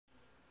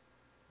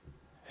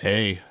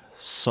Hey,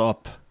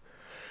 sup?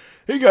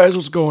 Hey guys,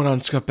 what's going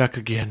on? Scott back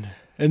again.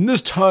 And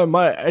this time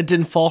I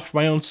didn't fall for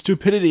my own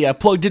stupidity. I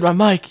plugged in my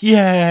mic.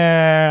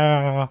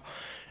 Yeah.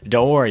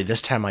 Don't worry,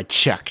 this time I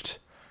checked.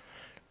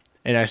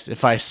 And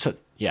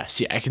yeah,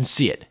 see, I can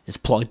see it. It's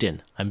plugged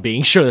in. I'm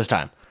being sure this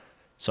time.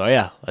 So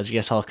yeah, I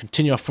guess I'll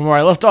continue from where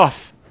I left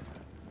off.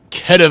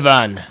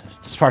 Kedevan.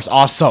 This part's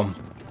awesome.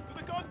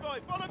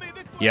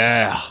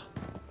 Yeah.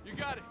 You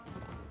got it.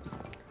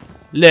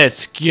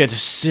 Let's get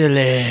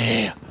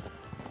silly.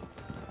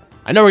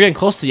 I know we're getting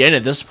close to the end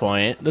at this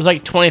point. There's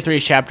like 23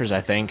 chapters,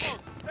 I think.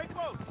 Stay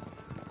close.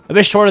 A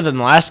bit shorter than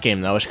the last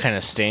game, though, which kind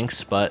of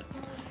stinks, but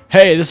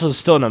hey, this was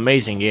still an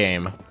amazing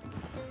game.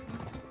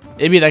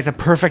 It'd be like the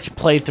perfect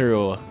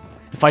playthrough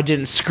if I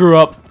didn't screw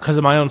up because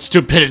of my own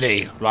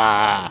stupidity.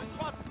 Blah.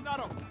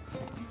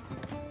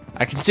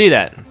 I can see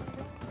that.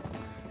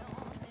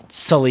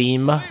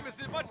 Salim. Is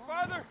it much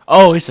farther?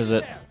 Oh, he says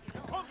it.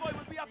 The convoy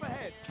will be up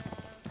ahead.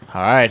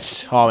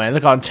 Alright. Oh man,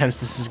 look how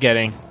intense this is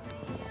getting.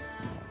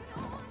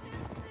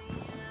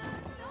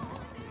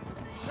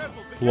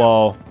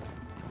 Whoa.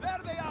 There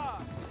they are.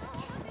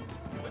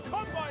 The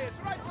convoy is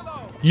right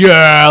below.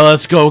 Yeah,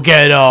 let's go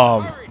get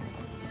them. Hurry.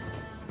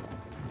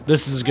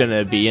 This is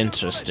gonna be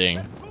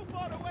interesting. Too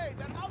far away.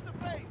 They're out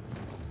of range.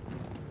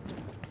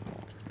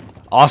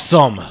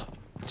 Awesome.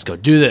 Let's go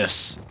do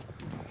this.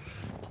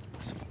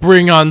 Let's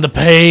bring on the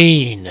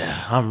pain.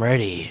 I'm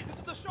ready.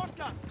 This is a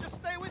shortcut. Just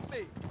stay with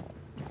me.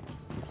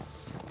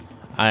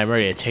 I'm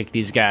ready to take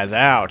these guys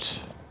out.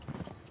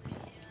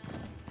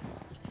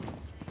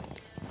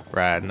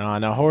 Riding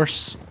on a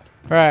horse.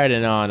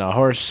 Riding on a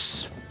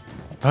horse.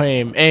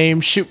 Aim, aim,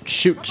 shoot,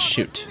 shoot,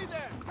 shoot. Nearly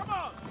there. Come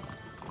on.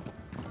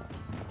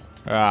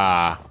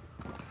 Ah.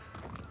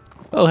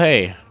 Oh,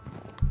 hey.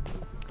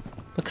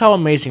 Look how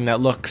amazing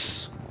that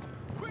looks.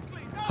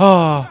 Quickly.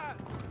 Oh.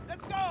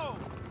 Let's go.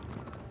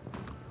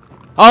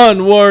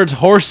 Onwards,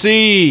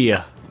 horsey!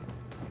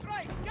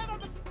 Right. Get on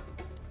the.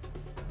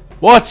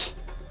 What?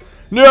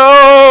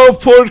 No!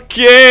 ¿Por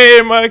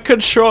qué? My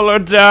controller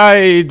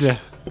died.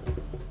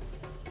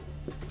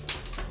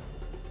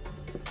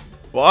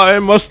 Why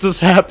must this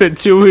happen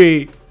to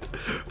me?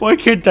 Why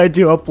can't I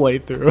do a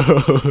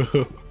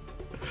playthrough?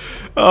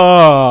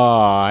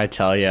 Oh, I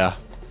tell ya.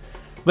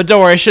 But don't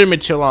worry, it shouldn't be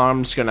too long.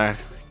 I'm just gonna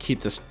keep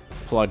this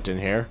plugged in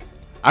here.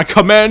 I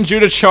command you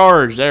to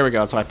charge. There we go.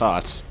 That's what I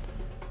thought.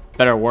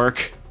 Better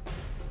work.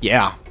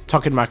 Yeah,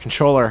 talking to my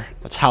controller.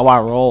 That's how I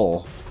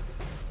roll.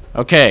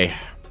 Okay,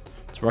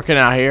 it's working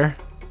out here.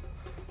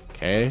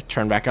 Okay,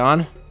 turn back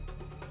on.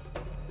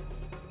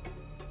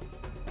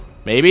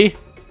 Maybe.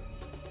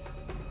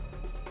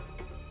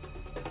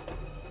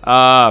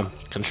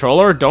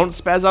 Controller, don't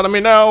spaz out on me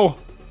now.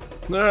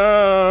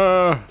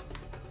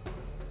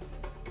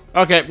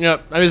 Okay,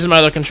 yep, I'm using my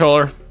other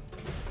controller.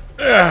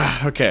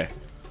 Okay.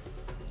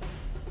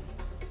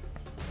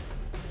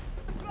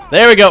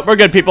 There we go, we're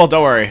good, people,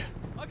 don't worry.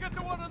 I'll get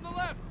the one on the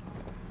left.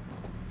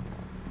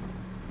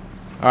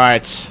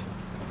 Alright.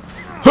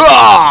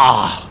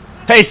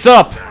 Hey,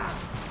 sup?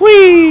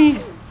 Whee!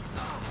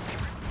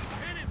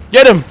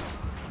 Get him!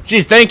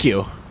 Jeez, thank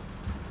you.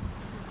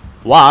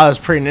 Wow, that was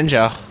pretty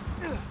ninja.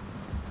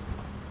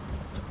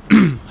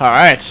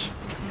 Alright.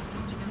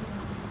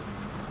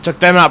 Took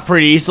them out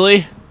pretty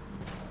easily.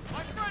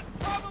 My friend's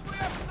probably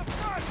up in the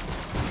front.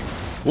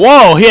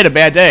 Whoa, he had a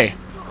bad day.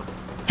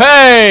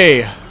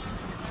 Hey!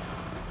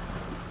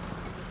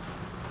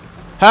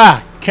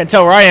 Ha! Can't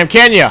tell where I am,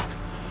 can ya?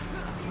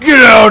 Get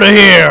out of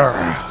here!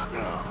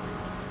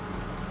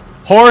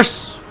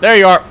 Horse, there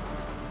you are.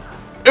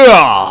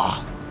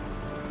 Ugh!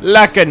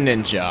 Like a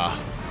ninja.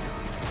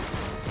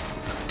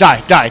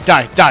 Die, die,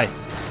 die, die.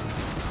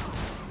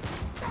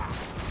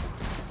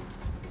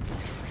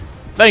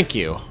 Thank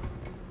you.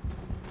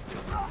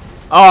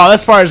 Oh,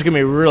 this part is gonna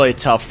be really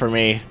tough for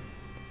me.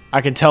 I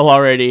can tell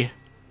already.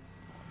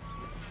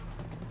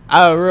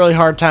 I have a really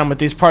hard time with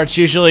these parts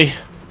usually.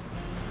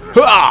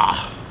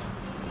 Ah!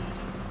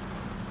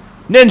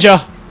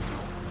 Ninja!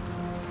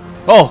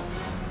 Oh!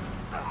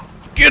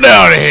 Get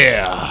out of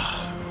here!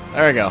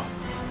 There we go.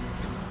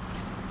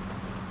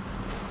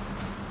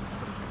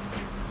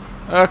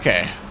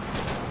 Okay.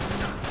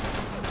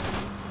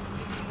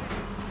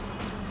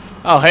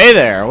 Oh, hey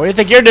there. What do you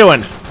think you're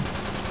doing?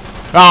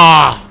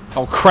 Ah!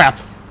 Oh, crap.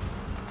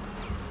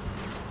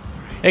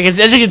 As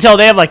you can tell,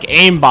 they have, like,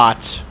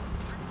 aimbot.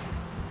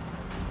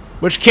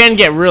 Which can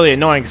get really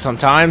annoying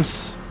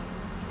sometimes.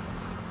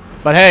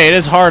 But hey, it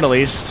is hard at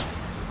least.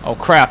 Oh,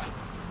 crap.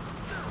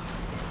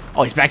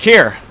 Oh, he's back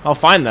here. Oh,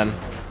 fine then.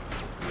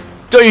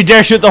 Don't you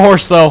dare shoot the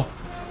horse, though.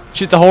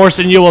 Shoot the horse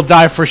and you will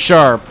die for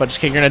sure. But just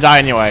kidding, you're gonna die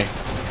anyway.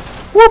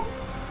 Whoop!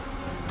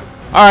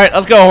 Alright,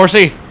 let's go,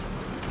 horsey.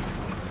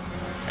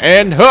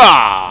 And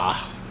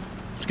ha!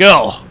 Let's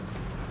go.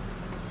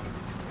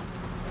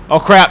 Oh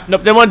crap!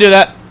 Nope, didn't want to do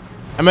that.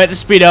 I meant to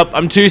speed up.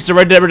 I'm too used to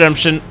Red Dead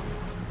Redemption.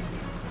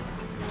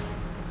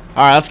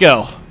 All right, let's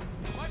go.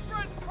 My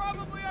friend's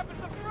probably up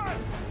in the front.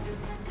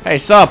 Hey,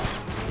 sup?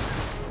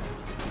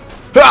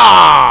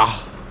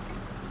 Ah!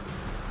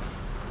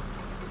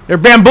 You're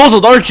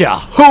bamboozled, aren't ya?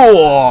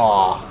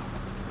 Hoo!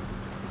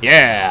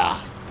 Yeah.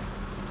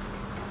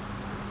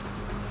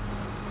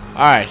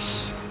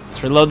 Alright.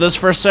 Let's reload this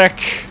for a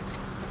sec.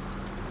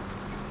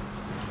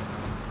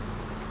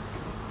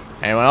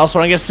 Anyone else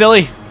want to get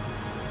silly?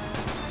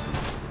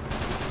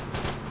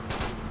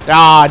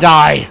 Ah,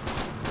 die.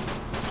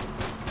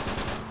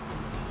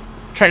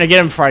 Trying to get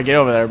him before I get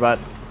over there, but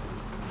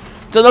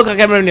doesn't look like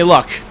I'm having any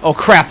luck. Oh,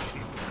 crap.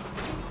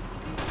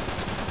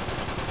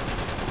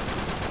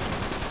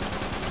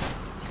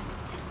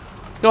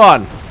 Go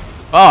on.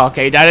 Oh,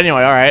 okay, he died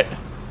anyway, alright.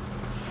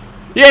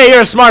 Yeah,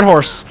 you're a smart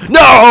horse.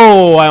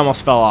 No! I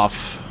almost fell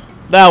off.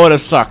 That would have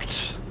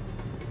sucked.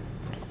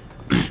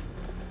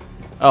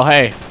 Oh,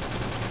 hey.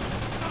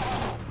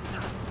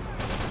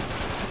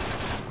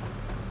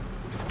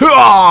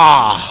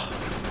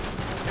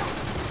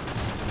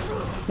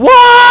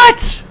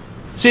 What?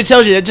 See, it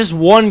tells you that just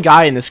one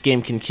guy in this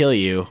game can kill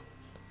you.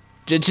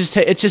 It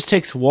just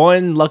takes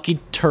one lucky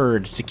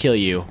turd to kill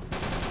you.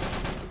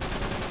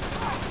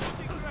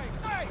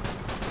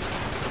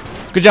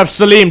 Good job,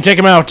 Salim. Take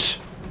him out.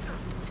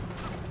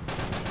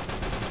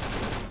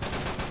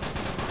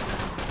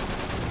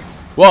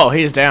 Whoa,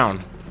 he's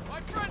down.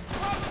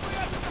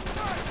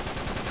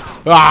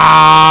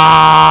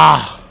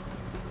 Ah!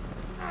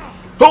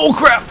 Oh,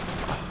 crap!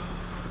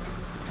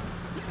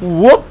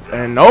 Whoop!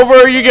 And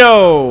over you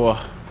go.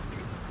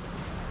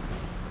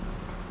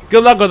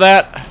 Good luck with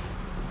that.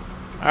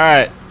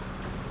 Alright.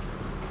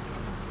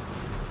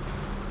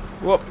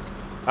 Whoop.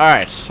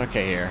 Alright,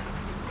 okay, here.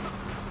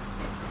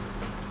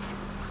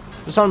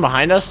 There's someone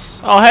behind us?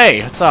 Oh,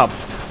 hey, what's up?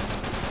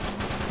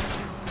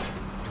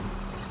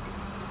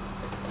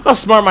 Look how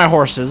smart my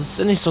horse is.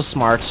 Isn't he so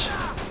smart?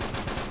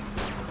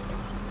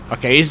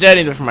 Okay, he's dead.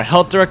 Either for my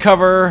health to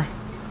recover.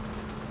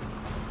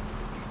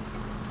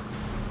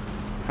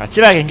 Alright,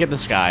 see if I can get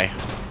this guy.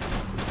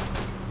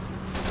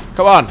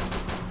 Come on.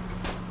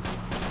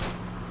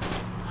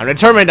 I'm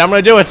determined. I'm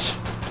gonna do it.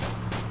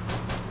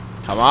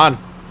 Come on.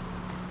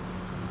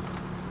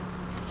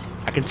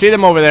 I can see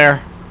them over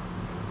there.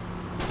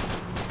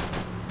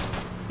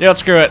 Yeah,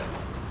 let's screw it.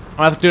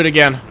 I'll have to do it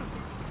again.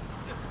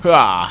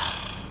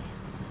 Ah.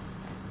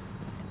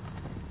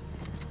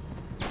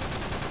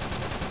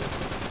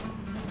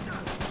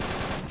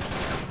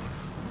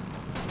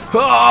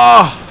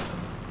 Ah!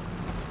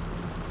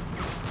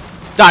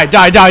 Die,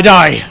 die, die,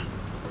 die!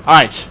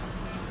 Alright.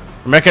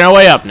 We're making our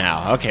way up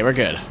now. Okay, we're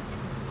good.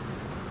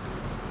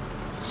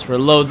 Let's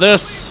reload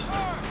this.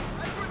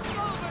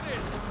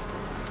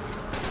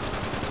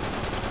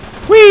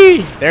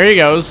 Whee! There he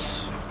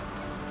goes.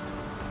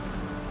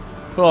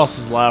 Who else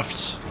is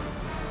left?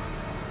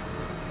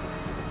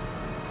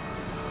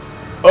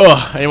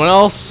 Ugh, anyone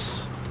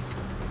else?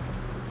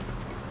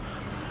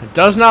 It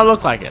does not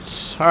look like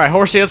it. Alright,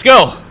 horsey, let's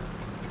go!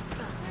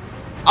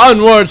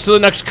 Onwards to the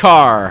next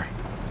car!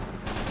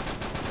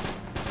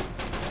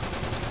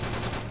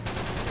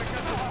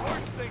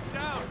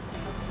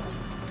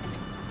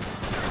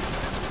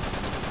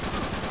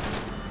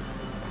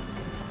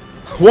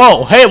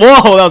 Whoa! Hey,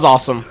 whoa! That was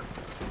awesome.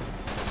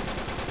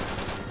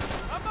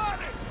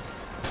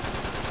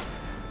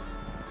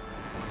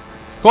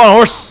 Come on,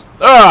 horse!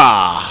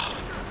 Ah!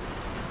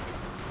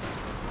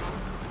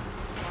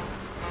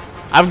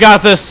 I've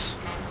got this.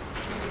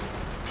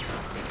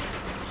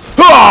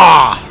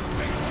 Ah!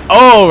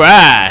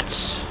 Alright.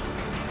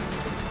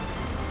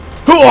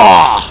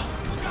 Hooah!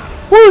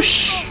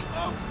 Whoosh!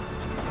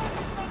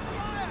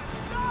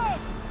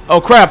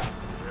 Oh crap!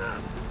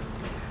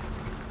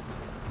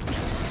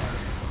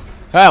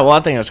 Ah, well, I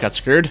think I just got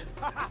screwed.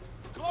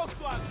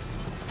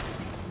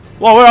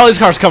 Whoa, where all these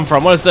cars come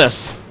from? What is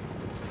this?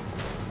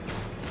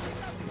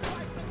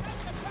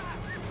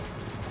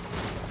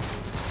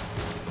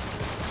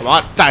 Come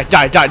on, die,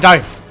 die, die,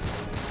 die!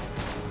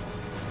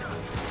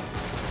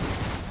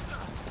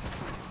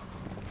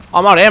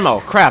 I'm out of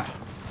ammo, crap.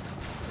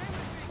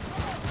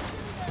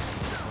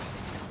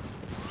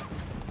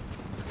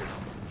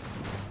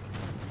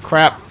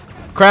 Crap.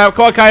 Crap,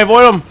 come on, can I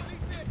avoid him?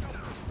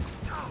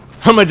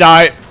 I'm gonna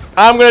die.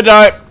 I'm gonna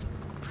die.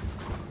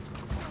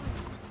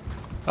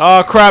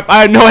 Oh crap,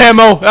 I had no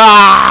ammo.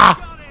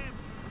 Ah!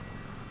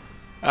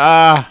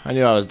 Ah, I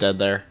knew I was dead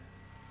there.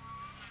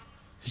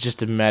 It's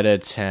just a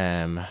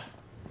meditem.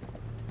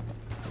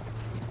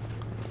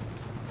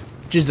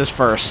 Jesus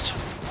first.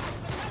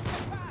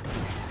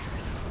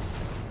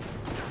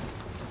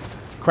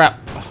 Crap.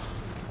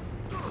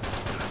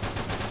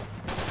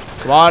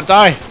 Come on,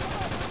 die.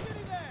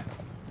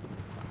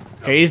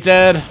 Okay, he's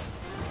dead.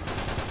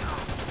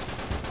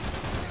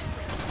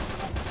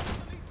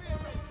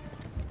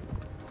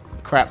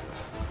 Crap.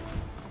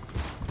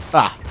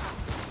 Ah.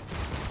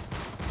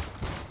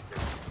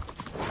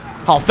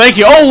 Oh, thank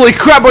you. Holy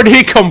crap, where did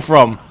he come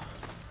from?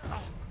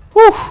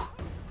 Whew.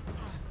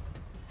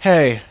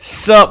 Hey,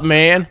 sup,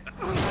 man?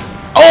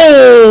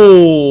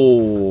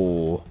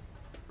 Oh!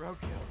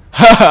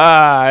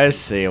 Haha, I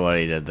see what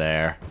he did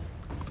there.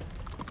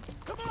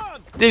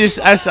 Did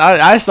you, I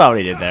saw what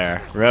he did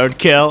there.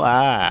 Roadkill?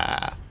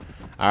 Ah.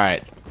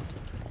 Alright.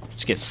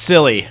 Let's get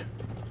silly.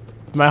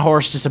 My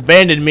horse just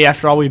abandoned me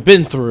after all we've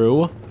been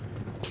through.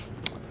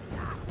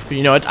 But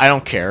you know what? I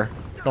don't care.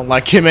 Don't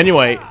like him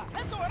anyway.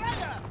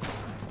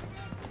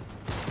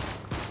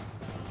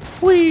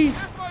 Whee!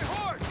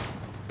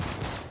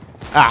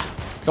 Ah,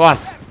 come on.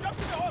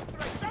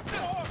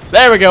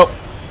 There we go.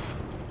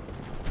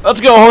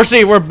 Let's go,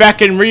 horsey. We're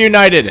back and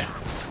reunited.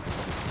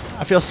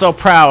 I feel so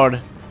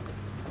proud.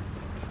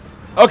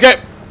 Okay.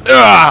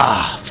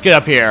 Let's get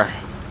up here.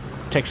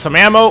 Take some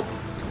ammo.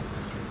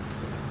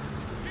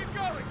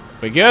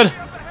 We good?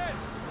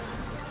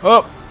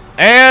 Oh,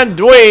 and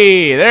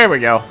there we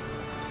go.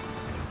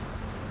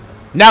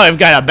 Now we've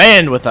got a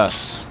band with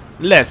us.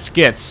 Let's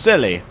get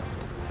silly.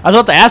 I was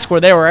about to ask where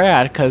they were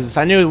at, because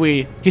I knew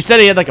he said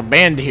he had like a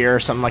band here or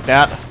something like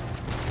that.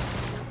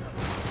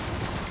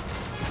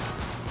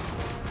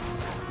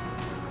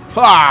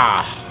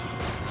 Ah!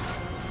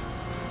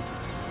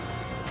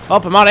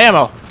 Oh, I'm out of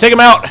ammo. Take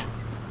him out.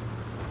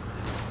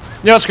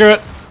 No, screw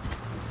it.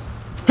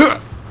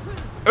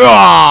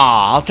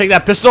 I'll take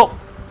that pistol.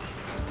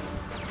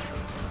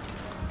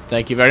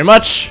 Thank you very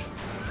much.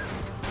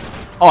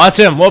 Oh, that's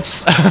him.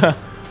 Whoops.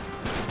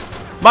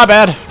 My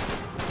bad.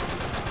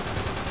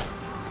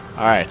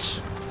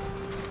 Alright.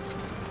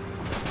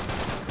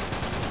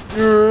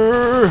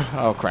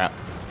 Oh, crap.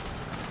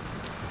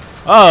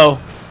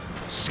 Uh-oh.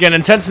 This is getting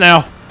intense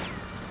now.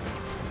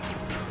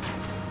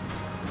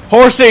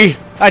 Horsey,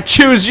 I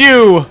choose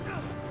you.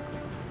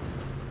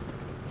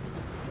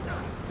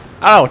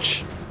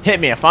 Ouch. Hit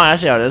me. Fine, I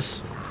see how it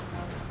is.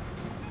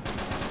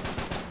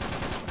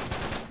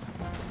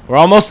 We're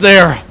almost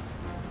there.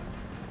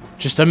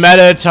 Just a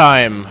matter of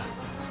time.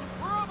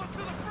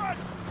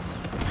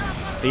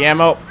 The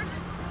ammo.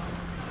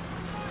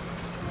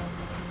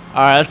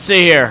 Alright, let's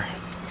see here.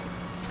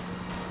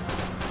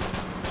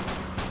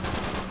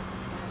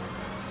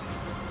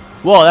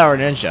 Whoa, that were a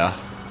ninja.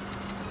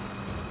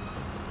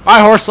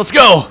 Alright, horse, let's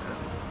go.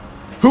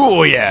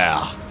 Ooh,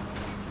 yeah.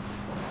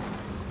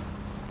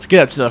 Let's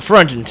get up to the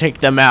front and take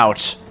them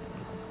out.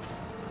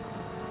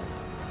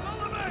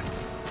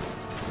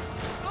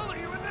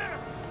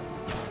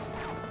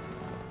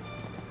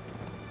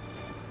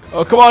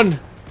 Oh, come on.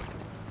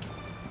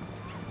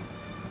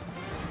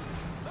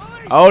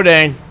 Oh,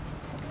 dang.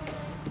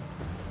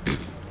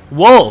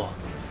 Whoa.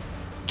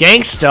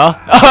 Gangsta.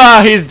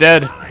 Ah, he's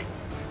dead.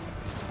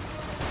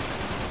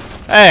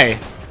 Hey.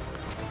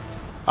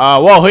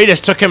 Whoa, he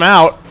just took him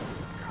out.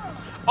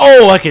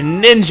 Oh, like a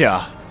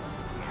ninja.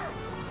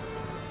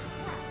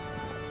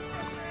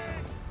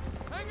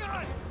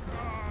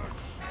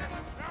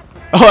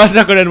 Oh, that's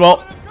not gonna end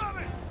well.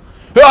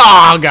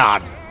 Oh,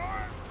 God.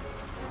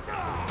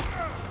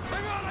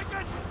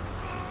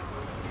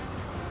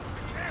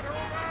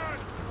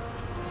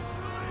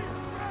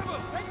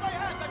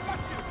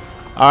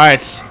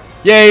 Alright.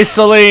 Yay,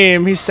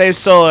 Salim. He saved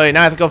Sully.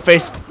 Now I have to go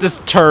face this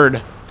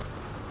turd.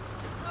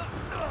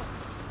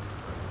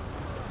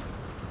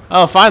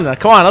 Oh, fine then.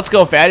 Come on, let's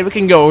go, fatty. We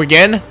can go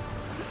again.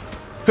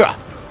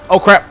 Oh,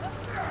 crap.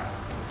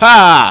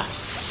 Ha!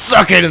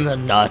 Suck it in the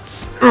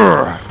nuts.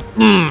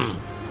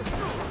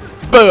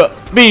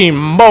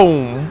 Beam,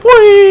 boom,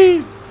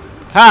 whee!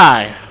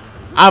 Hi.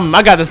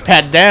 I got this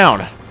pat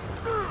down.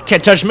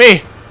 Can't touch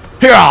me.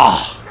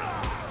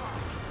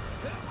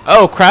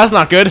 Oh, crap, that's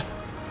not good.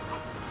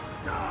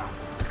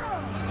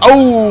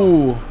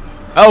 Oh!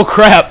 Oh,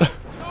 crap.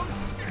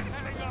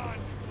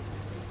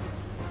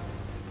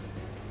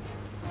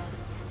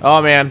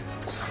 Oh, man.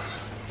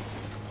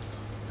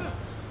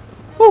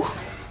 Whew.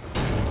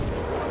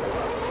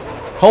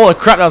 Holy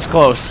crap, that was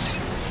close.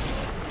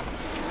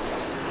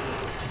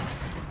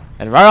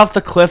 And right off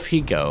the cliff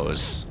he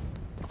goes.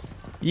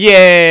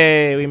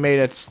 Yay! We made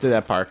it through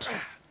that part.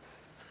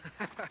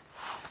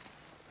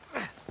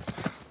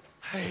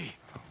 Hey.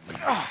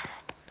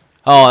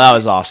 Oh, that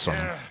was awesome.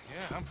 Yeah,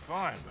 I'm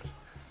fine, but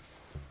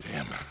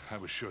damn, I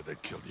was sure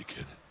they'd killed you,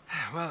 kid.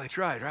 Well, they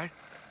tried, right?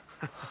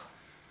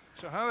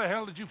 So how the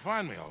hell did you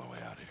find me all the way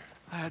out here?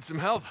 I had some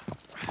help.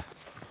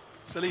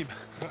 Salim,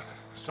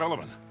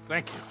 Sullivan,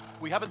 thank you.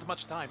 we haven't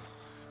much time.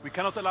 We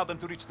cannot allow them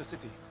to reach the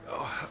city.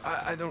 Oh,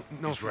 I don't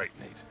know. He's right,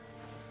 Nate.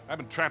 I've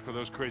been trapped with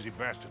those crazy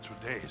bastards for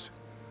days.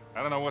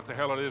 I don't know what the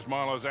hell it is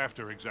Marlowe's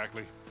after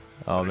exactly.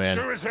 Oh, but man.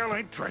 It sure as hell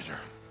ain't treasure.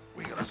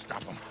 We gotta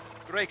stop him.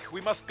 Drake,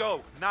 we must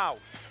go, now.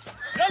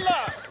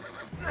 Yalla!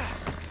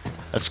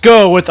 Let's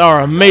go with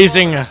our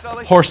amazing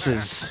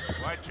horses.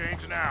 Why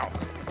change now?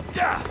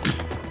 Yeah.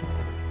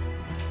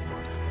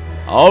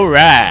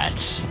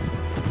 Alright.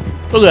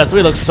 Look at us,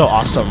 we look so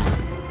awesome.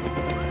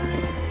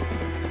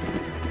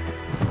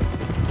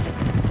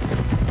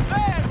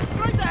 There,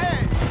 straight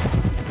ahead!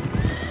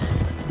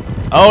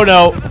 Oh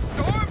no. The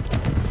storm?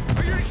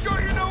 Are you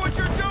sure you know what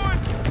you're doing?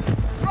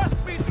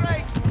 Trust me,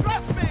 Drake,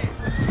 trust me!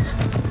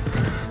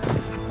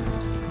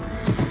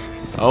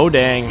 Oh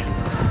dang.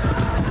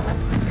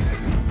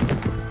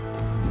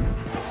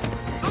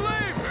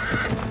 Salim!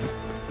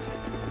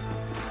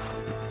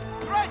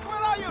 Drake,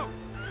 where are you?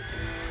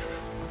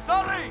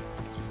 Sully!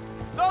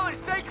 Sully,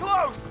 stay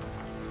close!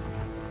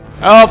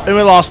 Oh, and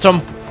we lost him.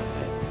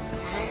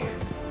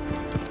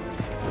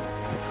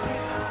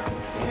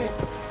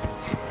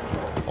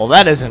 Well,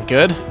 that isn't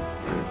good.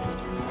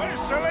 Where's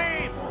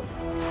Salim?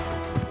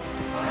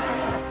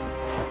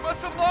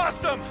 Must have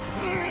lost him.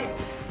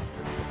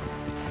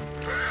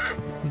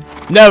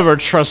 Never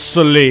trust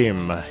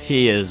Salim.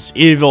 He is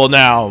evil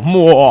now.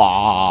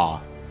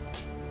 Mwah.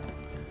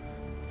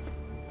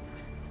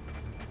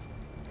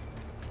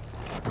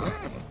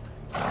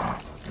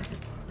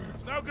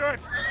 It's no good.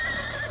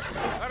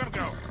 Let him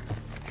go.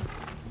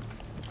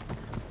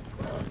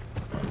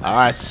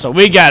 Alright, so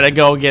we gotta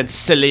go get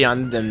silly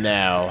on them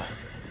now.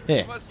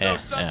 Must know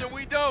something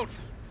we don't.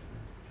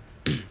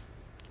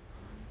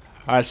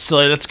 Alright,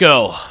 silly, let's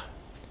go.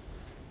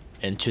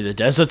 Into the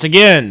desert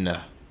again.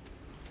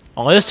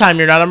 Only this time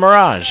you're not a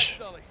mirage.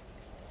 Sully,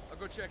 I'll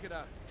go check it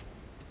out.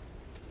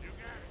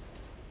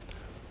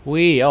 Oh,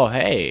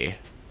 hey.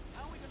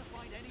 How are we gonna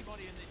find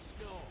anybody in this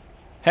store?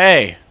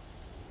 Hey.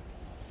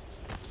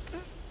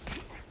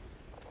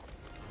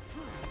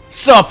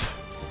 Sup?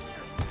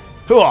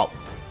 Whoa.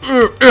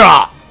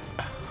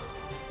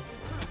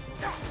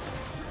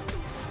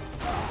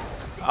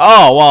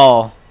 Oh,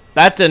 well,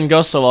 that didn't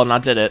go so well,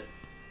 not did it?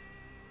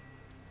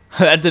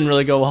 That didn't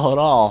really go well at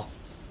all.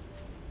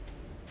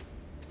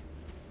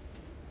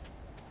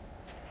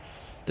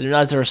 Didn't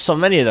realize there were so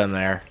many of them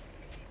there.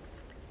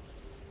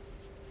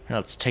 Here,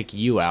 let's take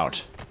you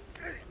out.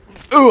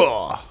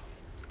 Ugh.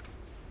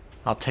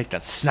 I'll take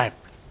that sniper.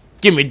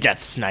 Give me that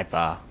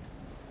sniper.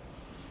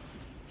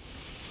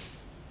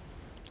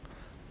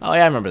 Oh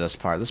yeah, I remember this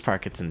part. This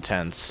part gets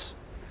intense.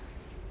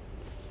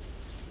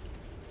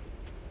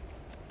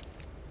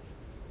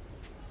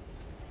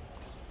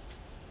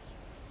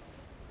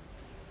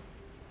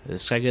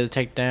 This guy get a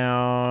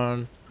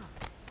takedown.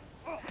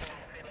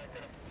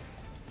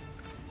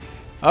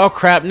 Oh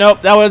crap,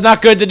 nope, that was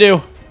not good to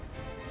do.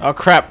 Oh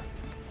crap.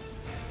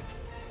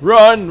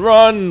 Run,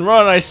 run,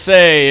 run, I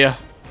say.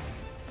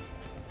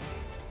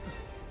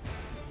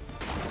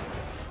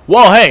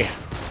 Whoa, hey.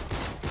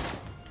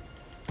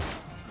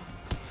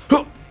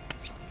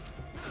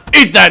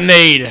 Eat that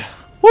nade.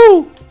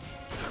 Woo.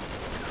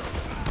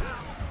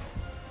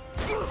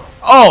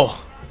 Oh.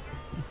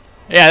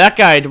 Yeah, that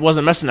guy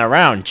wasn't messing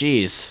around,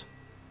 jeez.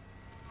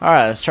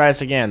 Alright, let's try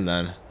this again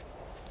then.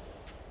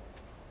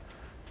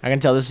 I can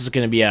tell this is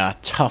going to be a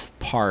tough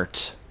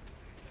part.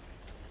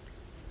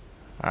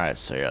 Alright,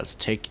 so yeah, let's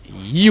take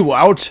you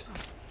out.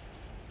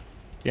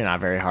 You're not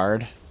very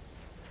hard.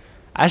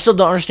 I still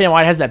don't understand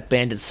why it has that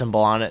bandit symbol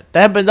on it.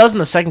 That was in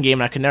the second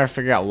game, and I could never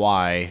figure out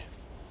why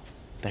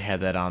they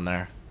had that on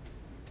there.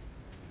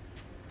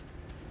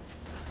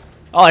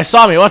 Oh, he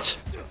saw me, what?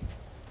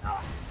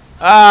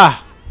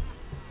 Ah!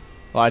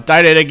 Well, I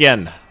died it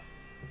again.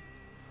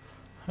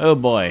 Oh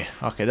boy.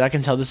 Okay, I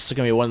can tell this is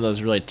going to be one of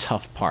those really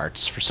tough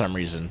parts for some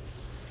reason.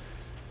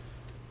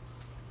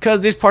 Because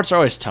these parts are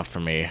always tough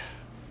for me.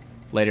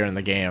 Later in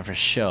the game, for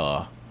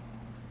sure.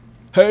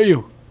 Hey,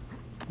 you!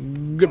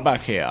 Get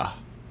back here.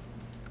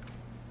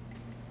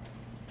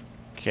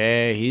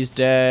 Okay, he's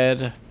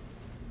dead.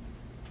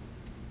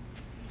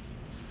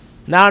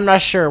 Now I'm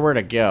not sure where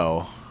to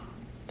go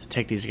to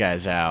take these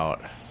guys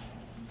out.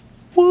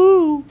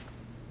 Woo!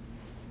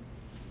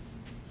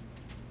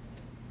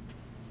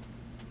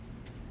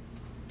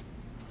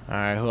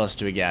 Alright, who else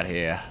do we got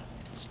here?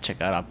 Let's check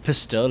out a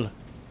pistol.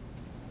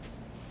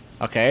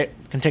 Okay,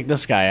 can take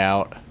this guy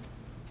out.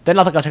 Then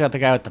I think I'll check out the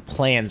guy with the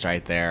plans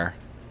right there.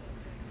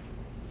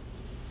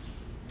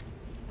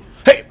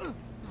 Hey!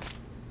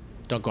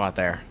 Don't go out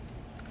there.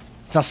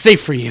 It's not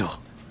safe for you.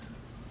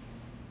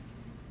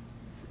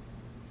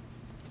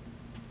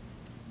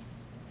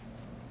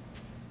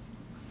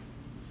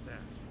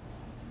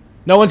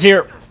 No one's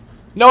here.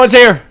 No one's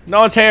here. No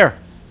one's here.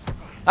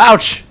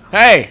 Ouch.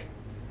 Hey.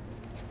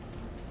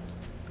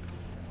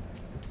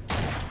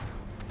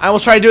 I will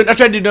try to do it. I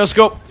tried to do no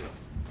scope.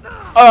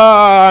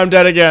 I'm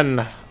dead again.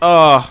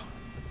 Yeah,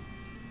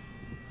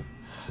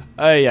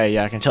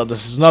 I can tell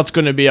this is not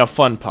going to be a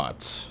fun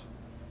part.